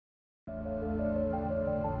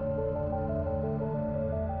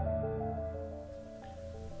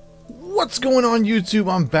What's going on,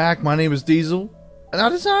 YouTube? I'm back. My name is Diesel, and I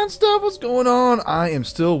design stuff. What's going on? I am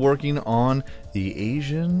still working on the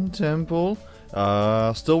Asian temple.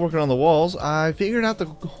 Still working on the walls. I figured out the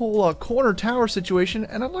whole corner tower situation,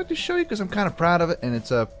 and I'd like to show you because I'm kind of proud of it, and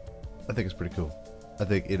it's I think it's pretty cool. I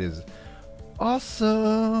think it is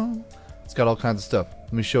awesome. It's got all kinds of stuff.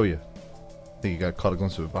 Let me show you. I think you got caught a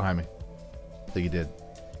glimpse of it behind me. I think you did.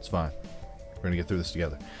 It's fine. We're gonna get through this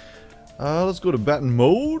together. Let's go to batten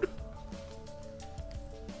mode.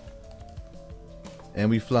 And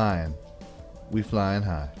we flying. We flying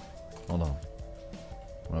high. Hold on.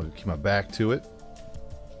 I'm gonna keep my back to it.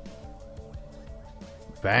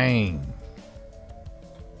 Bang.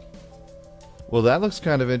 Well, that looks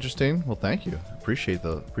kind of interesting. Well, thank you. Appreciate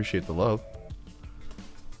the love.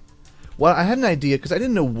 Well, I had an idea because I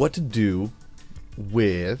didn't know what to do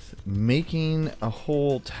with making a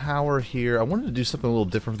whole tower here. I wanted to do something a little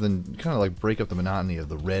different than kind of like break up the monotony of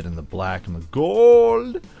the red and the black and the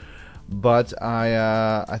gold. But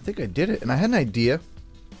I think I did it, and I had an idea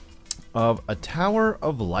of a tower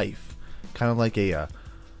of life, kind of like a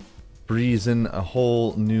breathes in a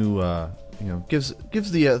whole new, you know, gives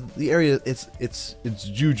the area its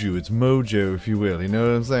juju, its mojo, if you will. You know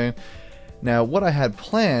what I'm saying? Now, what I had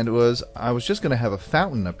planned was I was just gonna have a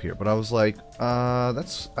fountain up here, but I was like, I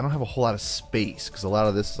don't have a whole lot of space because a lot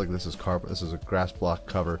of this is like this is carpet, this is a grass block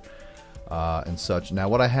cover, and such. Now,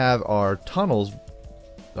 what I have are tunnels.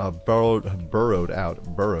 Burrowed,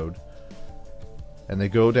 and they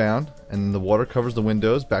go down, and the water covers the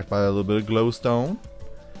windows, backed by a little bit of glowstone,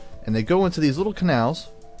 and they go into these little canals,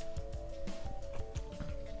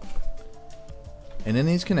 and in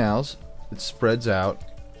these canals it spreads out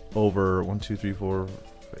over 1, 2, 3, 4,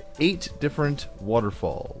 8 different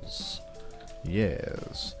waterfalls.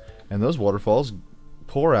 Yes, and those waterfalls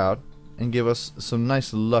pour out and give us some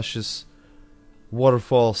nice luscious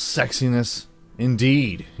waterfall sexiness.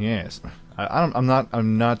 Indeed, yes. I'm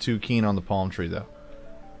not too keen on the palm tree though.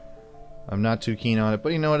 I'm not too keen on it,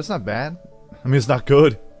 but you know what? It's not bad. I mean, it's not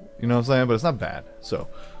good. You know what I'm saying? But it's not bad. So,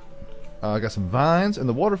 I got some vines and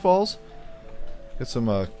the waterfalls. Got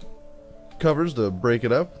some covers to break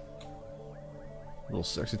it up. A little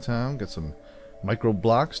sexy time. Got some micro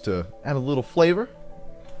blocks to add a little flavor,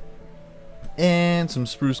 and some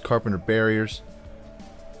spruce carpenter barriers.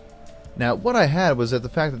 Now, what I had was that the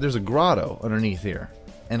fact that there's a grotto underneath here,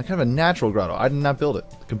 and kind of a natural grotto. I did not build it.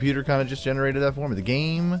 The computer kind of just generated that for me. The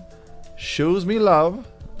game shows me love.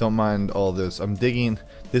 Don't mind all this. I'm digging.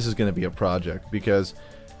 This is going to be a project because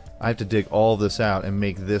I have to dig all this out and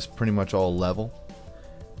make this pretty much all level.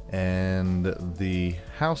 And the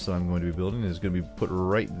house that I'm going to be building is going to be put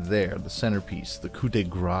right there, the centerpiece, the coup de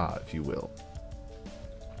grace, if you will.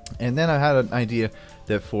 And then I had an idea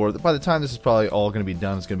that by the time this is probably all going to be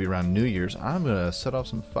done, it's going to be around New Year's, I'm going to set off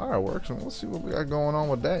some fireworks, and we'll see what we got going on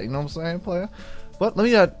with that. You know what I'm saying, player? But let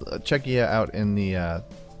me check you out in the... let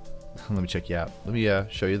me check you out. Let me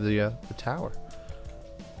show you the tower.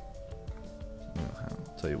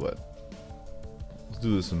 I'll tell you what. Let's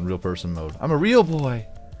do this in real person mode. I'm a real boy.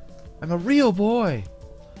 I'm a real boy.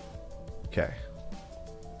 Okay.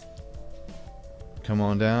 Come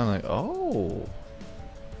on down. Like, oh...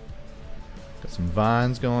 Got some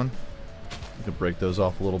vines going. I could break those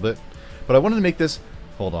off a little bit. But I wanted to make this...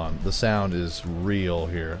 Hold on. The sound is real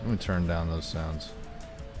here. Let me turn down those sounds.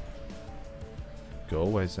 Go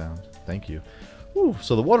away, sound. Thank you. Woo,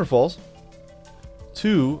 so the waterfalls.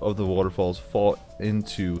 2 of the waterfalls fall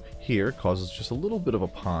into here. Causes just a little bit of a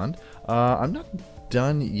pond. I'm not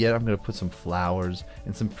done yet. I'm going to put some flowers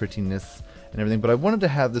and some prettiness and everything. But I wanted to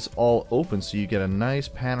have this all open so you get a nice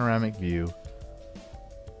panoramic view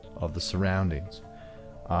of the surroundings.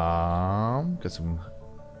 Got some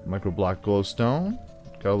micro block glowstone.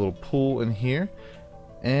 Got a little pool in here,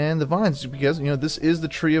 and the vines, because you know this is the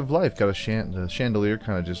tree of life. Got the chandelier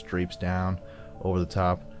kind of just drapes down over the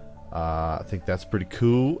top. I think that's pretty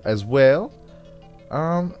cool as well.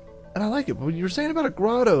 And I like it. But you were saying about a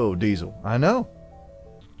grotto, Diesel. I know.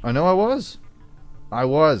 I was.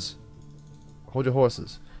 Hold your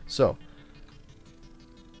horses. So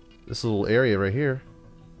this little area right here.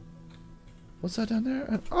 What's that down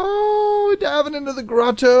there? Oh, diving into the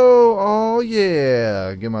grotto. Oh,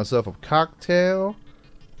 yeah. Get myself a cocktail.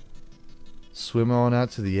 Swim on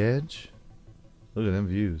out to the edge. Look at them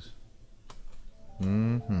views.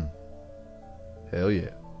 Mm-hmm. Hell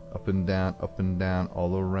yeah. Up and down,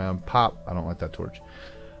 all around. Pop. I don't like that torch.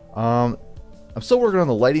 I'm still working on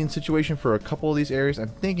the lighting situation for a couple of these areas. I'm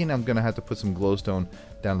thinking I'm going to have to put some glowstone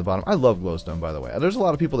down the bottom. I love glowstone, by the way. There's a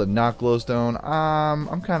lot of people that knock glowstone.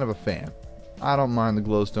 I'm kind of a fan. I don't mind the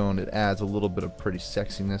glowstone. It adds a little bit of pretty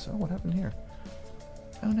sexiness. Oh, what happened here?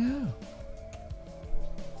 Oh no.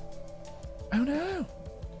 Oh no.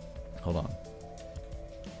 Hold on.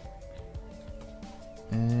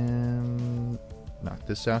 And knock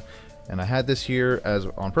this out. And I had this here as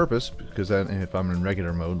on purpose because then if I'm in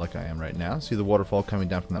regular mode like I am right now, see the waterfall coming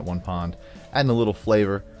down from that one pond, adding a little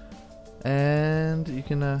flavor. And you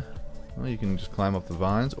can well, you can just climb up the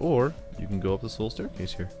vines, or you can go up this little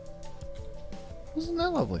staircase here. Isn't that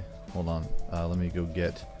lovely? Hold on, let me go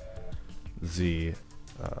get the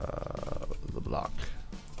block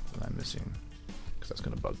that I'm missing, because that's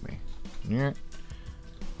gonna bug me. Yeah.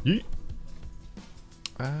 Yeet.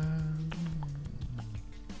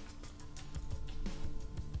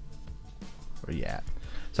 Where you at?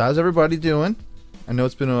 So how's everybody doing? I know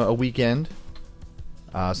it's been a weekend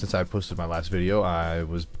since I posted my last video. I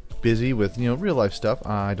was busy with, you know, real life stuff.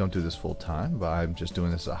 I don't do this full time, but I'm just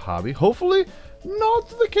doing this as a hobby. Hopefully not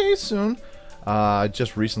the case soon. I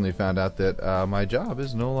just recently found out that my job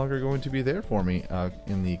is no longer going to be there for me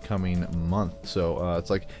in the coming month. So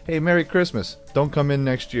it's like, hey, Merry Christmas. Don't come in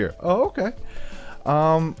next year. Oh, okay.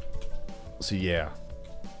 So yeah.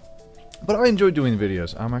 But I enjoy doing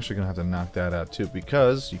videos. I'm actually going to have to knock that out too,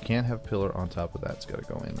 because you can't have pillar on top of that. It's got to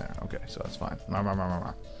go in there. Okay, so that's fine.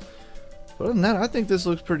 But other than that, I think this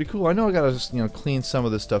looks pretty cool. I know I got to, you know, clean some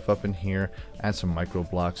of this stuff up in here, add some micro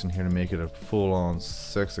blocks in here to make it a full-on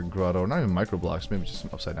sexy grotto. Not even micro blocks, maybe just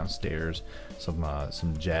some upside-down stairs, some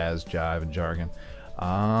jazz, jive, and jargon.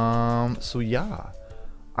 So yeah,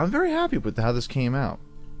 I'm very happy with how this came out.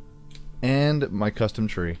 And my custom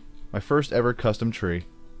tree, my first ever custom tree.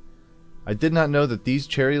 I did not know that these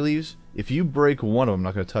cherry leaves, if you break one of them, I'm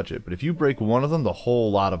not going to touch it, but if you break one of them, the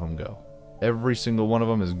whole lot of them go. Every single one of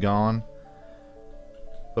them is gone.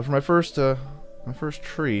 But for my first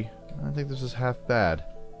tree, I think this is half bad.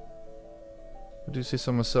 I do say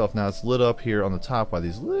so myself. Now it's lit up here on the top by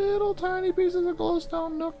these little tiny pieces of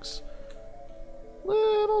glowstone nooks.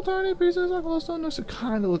 Little tiny pieces of glowstone nooks that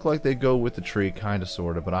kind of look like they go with the tree, kind of,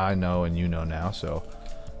 sort of, but I know and you know now, so...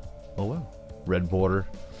 Oh well. Red border.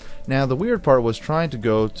 Now the weird part was trying to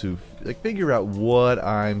go to like figure out what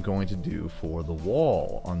I'm going to do for the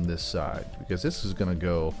wall on this side, because this is going to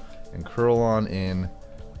go and curl on in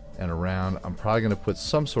and around. I'm probably going to put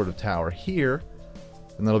some sort of tower here,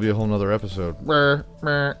 and that'll be a whole nother episode.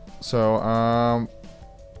 So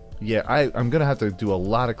yeah, I'm going to have to do a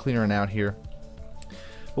lot of clearing out here.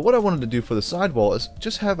 But what I wanted to do for the sidewall is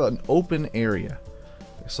just have an open area.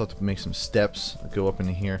 I still have to make some steps that go up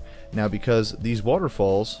into here. Now because these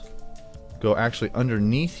waterfalls go actually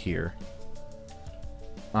underneath here,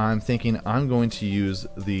 I'm thinking I'm going to use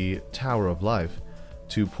the Tower of Life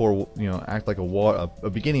to pour, you know, act like a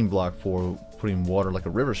beginning block for putting water like a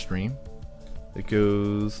river stream. It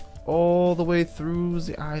goes all the way through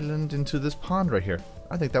the island into this pond right here.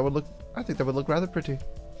 I think that would look rather pretty.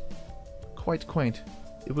 Quite quaint.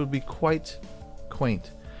 It would be quite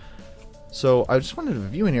quaint. So I just wanted a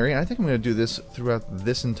viewing area, and I think I'm going to do this throughout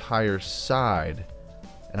this entire side.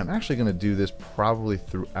 And I'm actually going to do this probably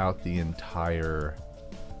throughout the entire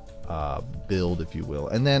build, if you will.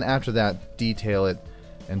 And then after that, detail it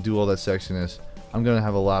and do all that sexiness. I'm going to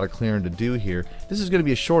have a lot of clearing to do here. This is going to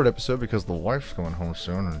be a short episode because the wife's going home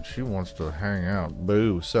soon and she wants to hang out.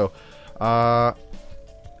 Boo. So I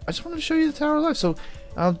just wanted to show you the Tower of Life. So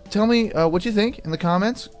tell me what you think in the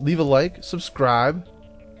comments. Leave a like, subscribe.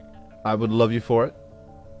 I would love you for it.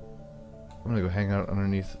 I'm gonna go hang out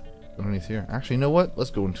underneath here. Actually, you know what? Let's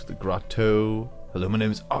go into the grotto. Hello, my name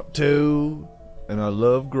is Otto, and I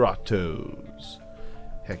love grottos.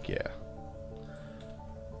 Heck yeah.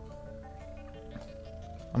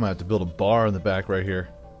 I'm gonna have to build a bar in the back right here.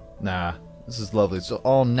 Nah, this is lovely. It's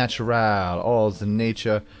all natural. All the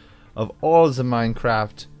nature of all the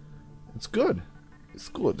Minecraft. It's good. It's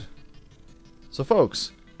good. So,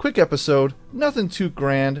 folks, quick episode, nothing too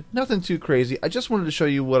grand, nothing too crazy. I just wanted to show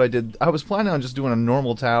you what I did. I was planning on just doing a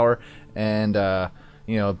normal tower and,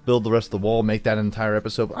 you know, build the rest of the wall, make that an entire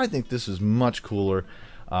episode. But I think this is much cooler.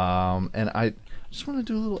 And I just want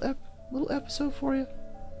to do a little episode for you.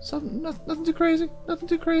 Something, nothing too crazy, nothing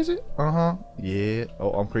too crazy. Uh-huh, yeah.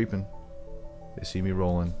 Oh, I'm creeping. They see me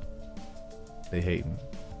rolling. They hating.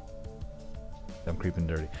 I'm creeping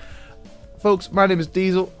dirty. Folks, my name is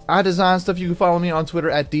Diesel. I design stuff. You can follow me on Twitter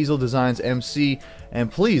at DieselDesignsMC.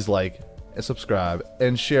 And please like and subscribe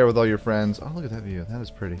and share with all your friends. Oh, look at that view. That is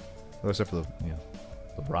pretty. Oh, except for the, you know,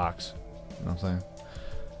 the rocks. You know what I'm saying?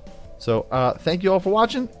 So, thank you all for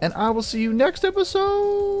watching, and I will see you next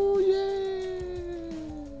episode.